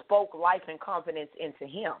still spoke life and confidence into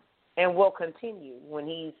him and will continue when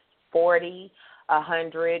he's 40,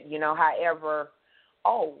 100, however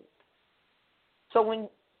old. So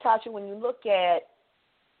Tasha, when you look at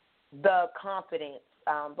the confidence,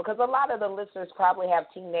 because a lot of the listeners probably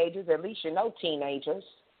have teenagers, at least teenagers.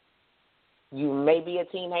 You may be a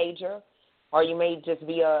teenager or you may just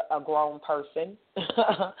be a grown person,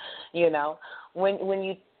 When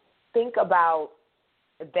you think about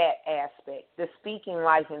that aspect, the speaking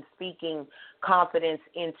life and speaking confidence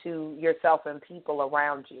into yourself and people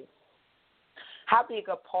around you. How big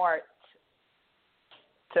a part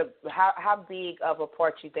how big of a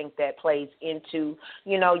part you think that plays into,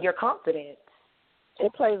 your confidence?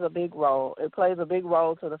 It plays a big role. It plays a big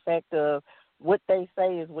role to the fact of what they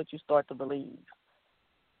say is what you start to believe.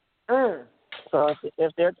 So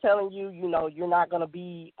if they're telling you, you're not going to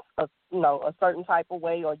be, a certain type of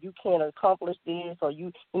way, or you can't accomplish this, or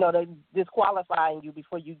they're disqualifying you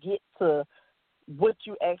before you get to what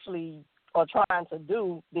you actually are trying to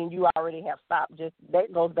do, then you already have stopped. Just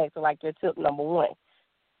that goes back to like your tip number one.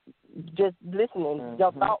 Just listening,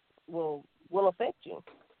 your thoughts will affect you.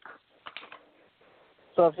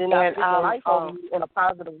 So if you're not putting your life on you in a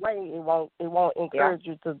positive way, it won't encourage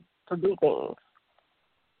you to do things.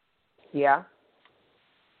 Yeah.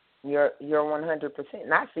 You're 100%.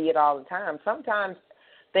 And I see it all the time. Sometimes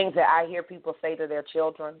things that I hear people say to their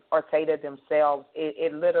children or say to themselves,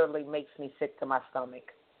 it literally makes me sick to my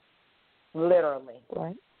stomach. Literally.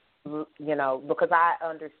 Right. Because I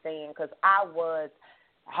understand, because I was,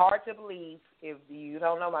 hard to believe if you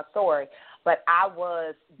don't know my story, but I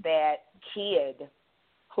was that kid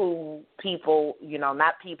who people,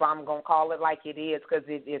 not people, I'm going to call it like it is because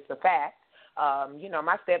it's a fact.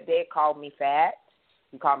 My stepdad called me fat.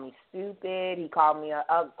 He called me stupid. He called me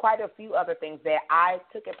quite a few other things that I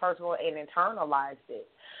took it personal and internalized it,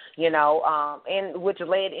 and which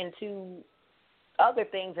led into other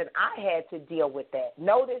things, and I had to deal with that.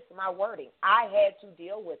 Notice my wording. I had to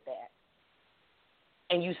deal with that.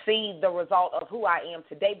 And you see the result of who I am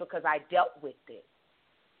today because I dealt with it.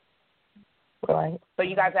 Right. So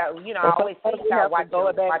you guys have, I always say you have watch to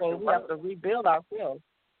go back your and we have to rebuild ourselves.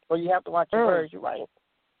 Or you have to watch your words, you're right.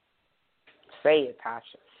 Say it,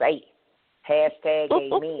 Tasha. Say it. #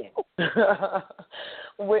 amen. I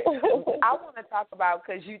want to talk about,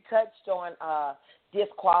 because you touched on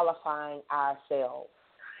disqualifying ourselves.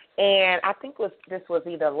 And I think this was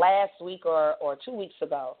either last week or 2 weeks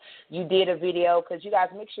ago. You did a video, because you guys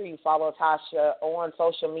make sure you follow Tosha on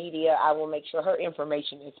social media. I will make sure her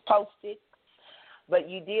information is posted. But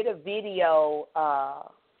you did a video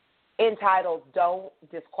entitled "Don't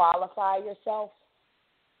Disqualify Yourself."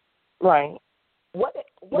 Right. What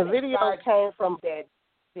the video came from that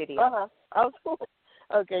video?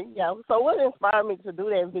 Okay, yeah. So what inspired me to do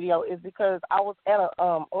that video is because I was at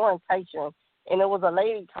a orientation, and there was a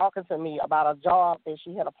lady talking to me about a job that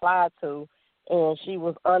she had applied to, and she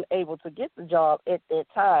was unable to get the job at that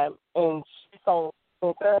time. And so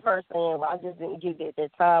instead of her saying, well, I just didn't get it at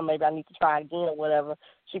that time, maybe I need to try again or whatever,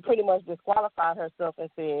 she pretty much disqualified herself and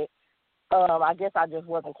said, I guess I just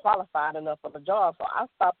wasn't qualified enough for the job. So I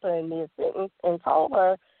stopped her in mid-sentence and told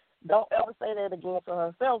her, don't ever say that again to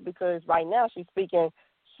herself, because right now she's speaking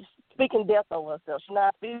death over herself. She's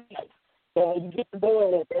not speaking life. And when you get to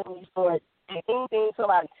doing it, then you start, anything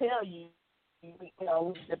somebody tell you,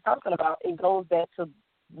 what you're talking about, it goes back to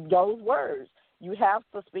those words. You have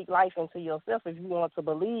to speak life into yourself if you want to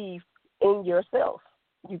believe in yourself.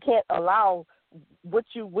 You can't allow what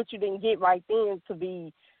you didn't get right then to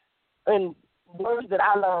be. And words that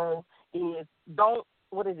I learned is don't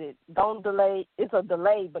delay. It's a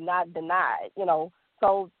delay, but not denied,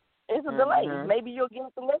 So it's a delay. Maybe you'll get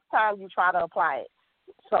it the next time you try to apply it.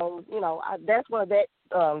 So, that's where that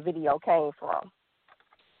video came from.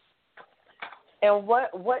 And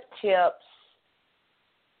what tips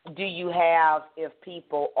do you have if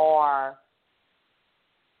people are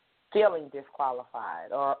feeling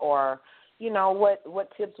disqualified, or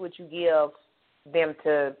what tips would you give them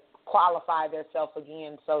to qualify themselves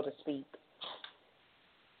again, so to speak?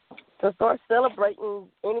 To start celebrating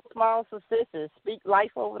any small successes, speak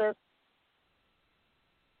life over their.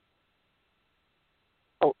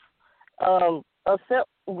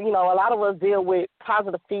 A lot of us deal with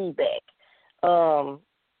positive feedback.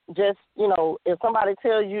 Just if somebody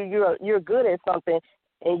tells you you're good at something,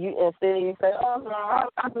 and instead you say, oh no,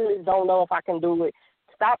 I really don't know if I can do it.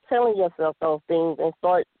 Stop telling yourself those things and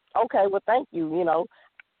start. Okay, well, thank you.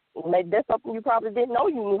 Maybe that's something you probably didn't know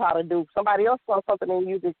you knew how to do. Somebody else saw something in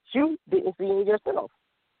you that you didn't see in yourself.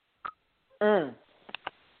 And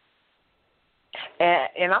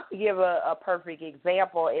I'm going to give a perfect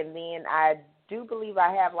example, and then I do believe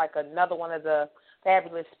I have like another one of the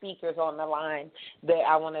fabulous speakers on the line that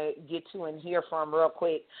I want to get to and hear from real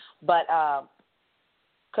quick. But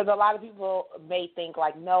because a lot of people may think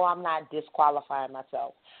like, no, I'm not disqualifying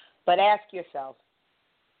myself. But ask yourself,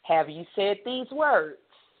 have you said these words?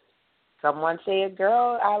 Someone said,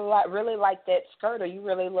 girl, I really like that skirt, or you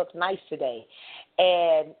really look nice today.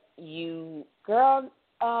 And you, girl,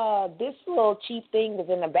 this little cheap thing was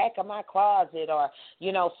in the back of my closet, or,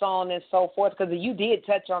 so on and so forth. Because you did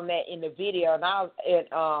touch on that in the video, and I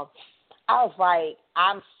was like,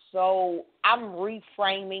 I'm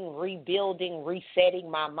reframing, rebuilding, resetting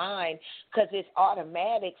my mind, because it's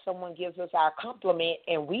automatic. Someone gives us our compliment,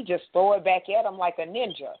 and we just throw it back at them like a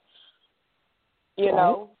ninja,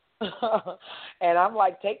 know. And I'm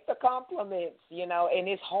like, take the compliments, and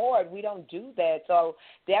it's hard. We don't do that. So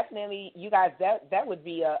definitely, you guys, that would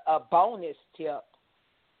be a bonus tip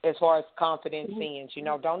as far as confidence scenes.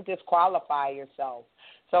 Don't disqualify yourself.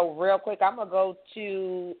 So real quick, I'm going to go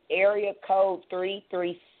to area code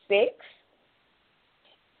 336.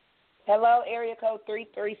 Hello, area code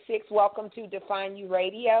 336. Welcome to Define You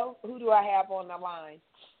Radio. Who do I have on the line?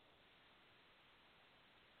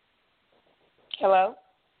 Hello?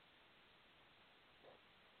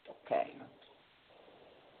 Okay.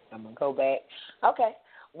 I'm going to go back. Okay.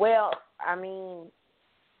 Well, I mean,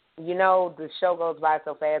 the show goes by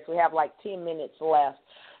so fast. We have like 10 minutes left.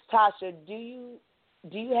 Tosha, do you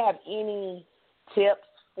have any tips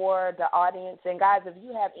for the audience? And, guys, if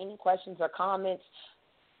you have any questions or comments,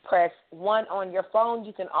 press 1 on your phone.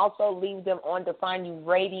 You can also leave them on Define You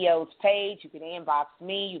Radio's page. You can inbox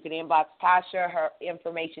me. You can inbox Tosha. Her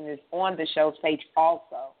information is on the show's page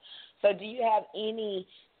also. So do you have any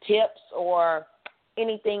tips or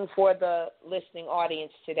anything for the listening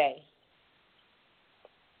audience today?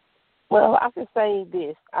 Well, I can say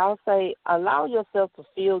this. I'll say allow yourself to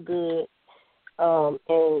feel good, and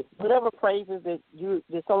whatever praises that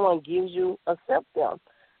someone gives you, accept them.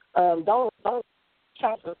 Don't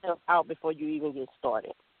count yourself out before you even get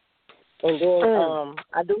started. And then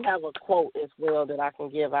I do have a quote as well that I can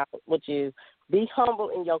give out, which is, "Be humble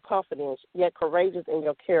in your confidence, yet courageous in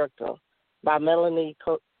your character," by Melanie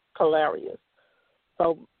Colarius.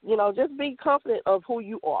 So, just be confident of who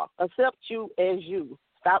you are. Accept you as you.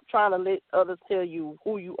 Stop trying to let others tell you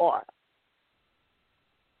who you are.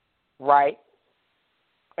 Right.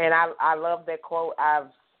 And I love that quote.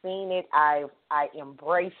 I've seen it. I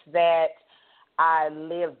embrace that. I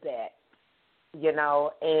live that,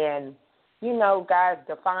 And, guys,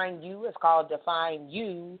 Define You is called Define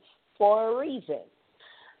You for a reason.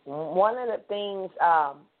 One of the things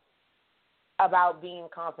about being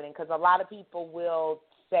confident, because a lot of people will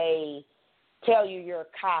tell you you're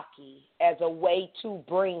cocky as a way to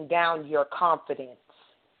bring down your confidence.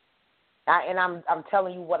 And I'm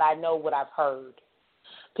telling you what I know, what I've heard.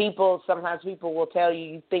 Sometimes people will tell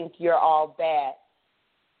you think you're all that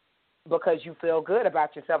because you feel good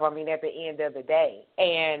about yourself, at the end of the day.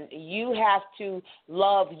 And you have to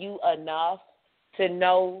love you enough to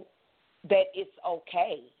know that it's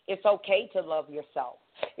okay. It's okay to love yourself.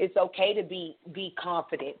 It's okay to be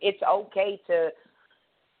confident. It's okay to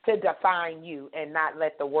define you and not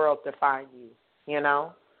let the world define you,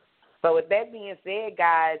 So with that being said,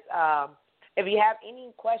 guys, if you have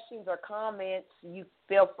any questions or comments, you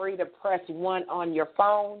feel free to press 1 on your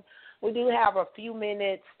phone. We do have a few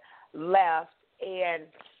minutes left. And,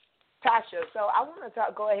 Tosha, so I want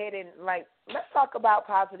to go ahead and, let's talk about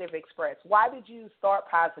Positive Express. Why did you start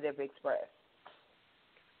Positive Express?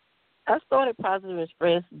 I started Positive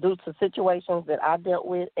Express due to situations that I dealt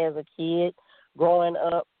with as a kid growing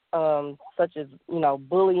up, such as,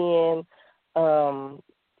 bullying.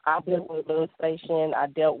 I dealt with molestation. I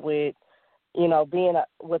dealt with, being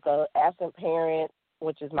with an absent parent,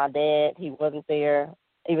 which is my dad. He wasn't there,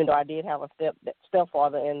 even though I did have a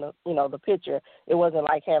stepfather in the picture. It wasn't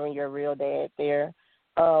like having your real dad there.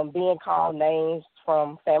 Being called names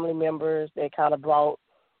from family members that kind of brought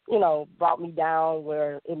me down,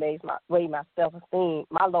 where it made my self-esteem,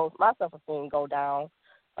 my self-esteem go down.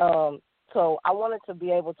 So I wanted to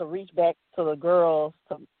be able to reach back to the girls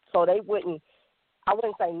so they wouldn't, I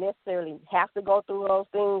wouldn't say necessarily have to go through those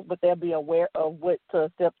things, but they'll be aware of what to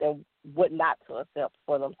accept and what not to accept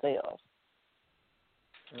for themselves.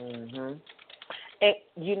 Mhm.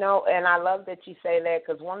 And I love that you say that,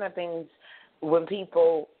 because one of the things when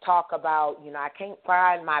people talk about, I can't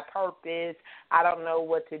find my purpose, I don't know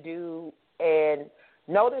what to do, and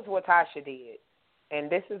notice what Tosha did. And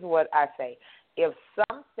this is what I say. If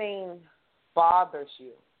something bothers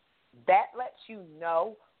you, that lets you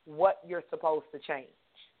know what you're supposed to change.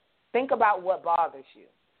 Think about what bothers you.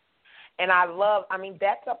 And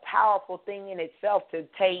that's a powerful thing in itself, to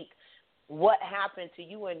take what happened to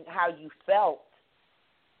you and how you felt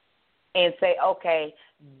and say, okay,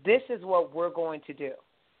 this is what we're going to do.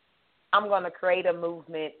 I'm going to create a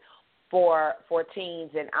movement for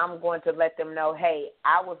teens, and I'm going to let them know, hey,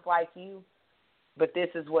 I was like you, but this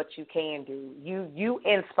is what you can do. You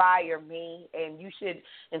inspire me, and you should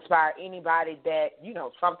inspire anybody that,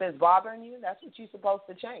 something's bothering you. That's what you're supposed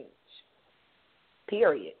to change.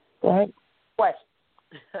 Period. Right.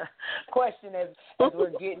 Question as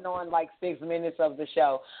we're getting on like 6 minutes of the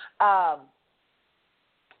show.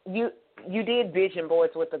 You did vision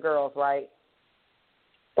boards with the girls, right?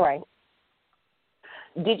 Right.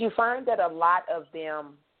 Did you find that a lot of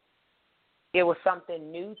them, it was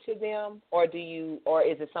something new to them, or is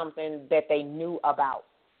it something that they knew about?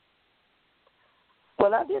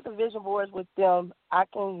 When I did the vision boards with them, I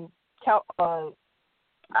can't count on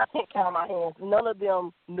my hands. None of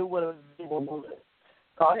them knew what a vision board was.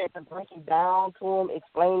 So I had to break it down to them,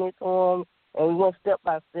 explain it to them, and we went step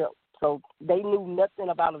by step. So they knew nothing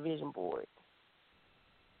about a vision board.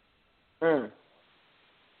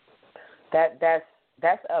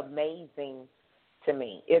 That's amazing to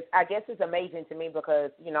me. I guess it's amazing to me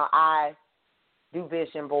because, I do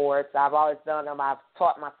vision boards. I've always done them. I've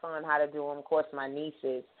taught my son how to do them, of course, my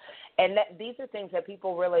nieces. And these are things that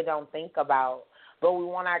people really don't think about. But we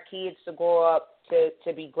want our kids to grow up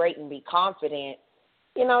to be great and be confident.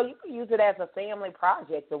 You can use it as a family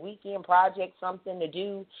project, a weekend project, something to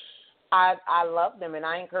do. I love them, and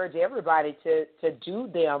I encourage everybody to do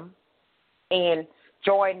them and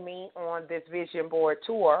join me on this vision board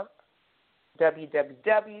tour,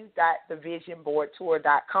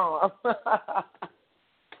 www.thevisionboardtour.com.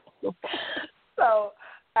 So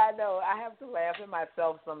I know I have to laugh at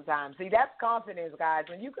myself sometimes. See, that's confidence, guys.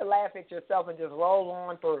 When you can laugh at yourself and just roll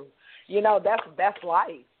on through, that's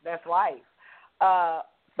life. That's life.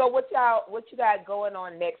 So what you got going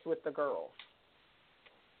on next with the girls?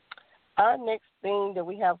 Our next thing that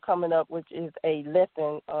we have coming up, which is a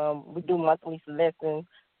lesson, we do monthly lessons.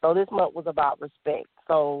 So this month was about respect.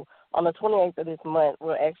 So on the 28th of this month,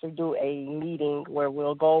 we'll actually do a meeting where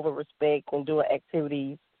we'll go over respect and do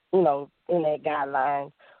activities, in that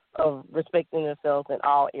guidelines of respecting yourself in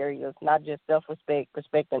all areas, not just self-respect,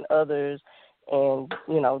 respecting others, and,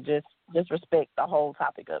 just respect the whole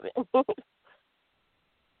topic of it.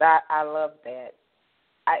 I love that.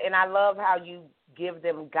 And I love how you give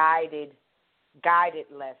them guided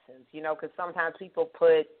lessons, because sometimes people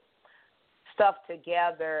put stuff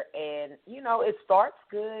together and, it starts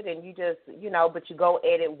good and you just, but you go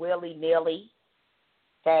at it willy-nilly,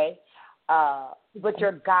 okay? But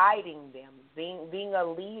you're guiding them. Being a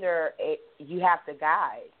leader, you have to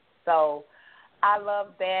guide. So I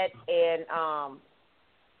love that, and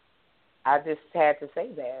I just had to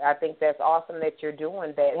say that. I think that's awesome that you're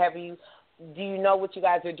doing that. Do you know what you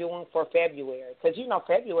guys are doing for February? Because,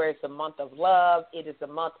 February is the month of love. It is the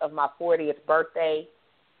month of my 40th birthday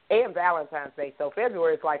and Valentine's Day. So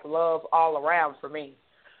February is like love all around for me.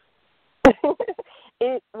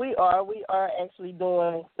 We are actually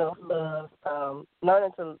doing self-love,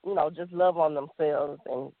 learning to, just love on themselves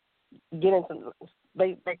and getting to,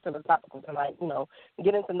 back to the topic of tonight,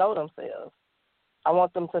 getting to know themselves. I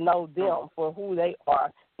want them to know them for who they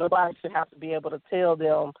are. Nobody should have to be able to tell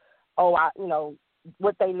them,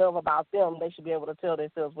 what they love about them. They should be able to tell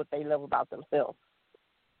themselves what they love about themselves.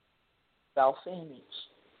 Self-image,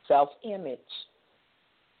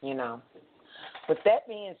 With that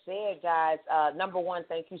being said, guys, number one,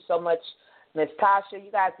 thank you so much, Miss Tosha. You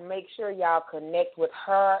guys make sure y'all connect with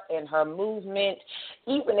her and her movement.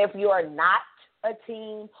 Even if you are not a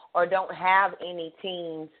team or don't have any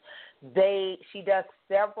teams, she does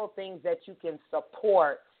several things that you can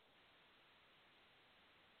support.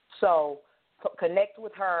 So connect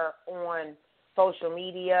with her on social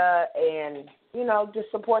media and,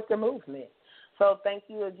 just support the movement. So thank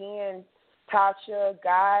you again, Tosha.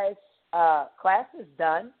 Guys, class is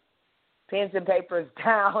done. Pens and papers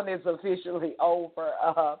down is officially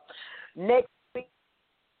over. Next week,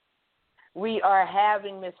 we are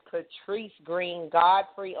having Miss Patrice Green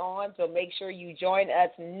Godfrey on, so make sure you join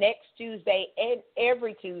us next Tuesday and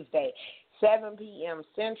every Tuesday, 7 p.m.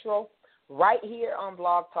 Central, right here on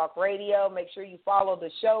Blog Talk Radio. Make sure you follow the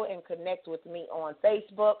show and connect with me on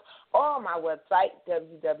Facebook or on my website,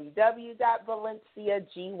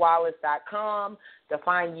 www.valenciagwallace.com, the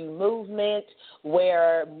Find You Movement,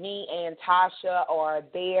 where me and Tosha are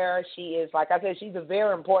there. She is, like I said, she's a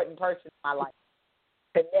very important person in my life.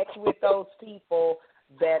 Connect with those people,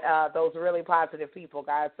 those really positive people,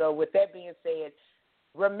 guys. So with that being said,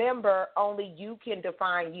 remember, only you can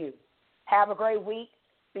define you. Have a great week.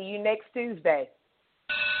 See you next Tuesday.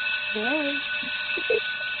 Yay.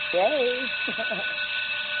 Yay.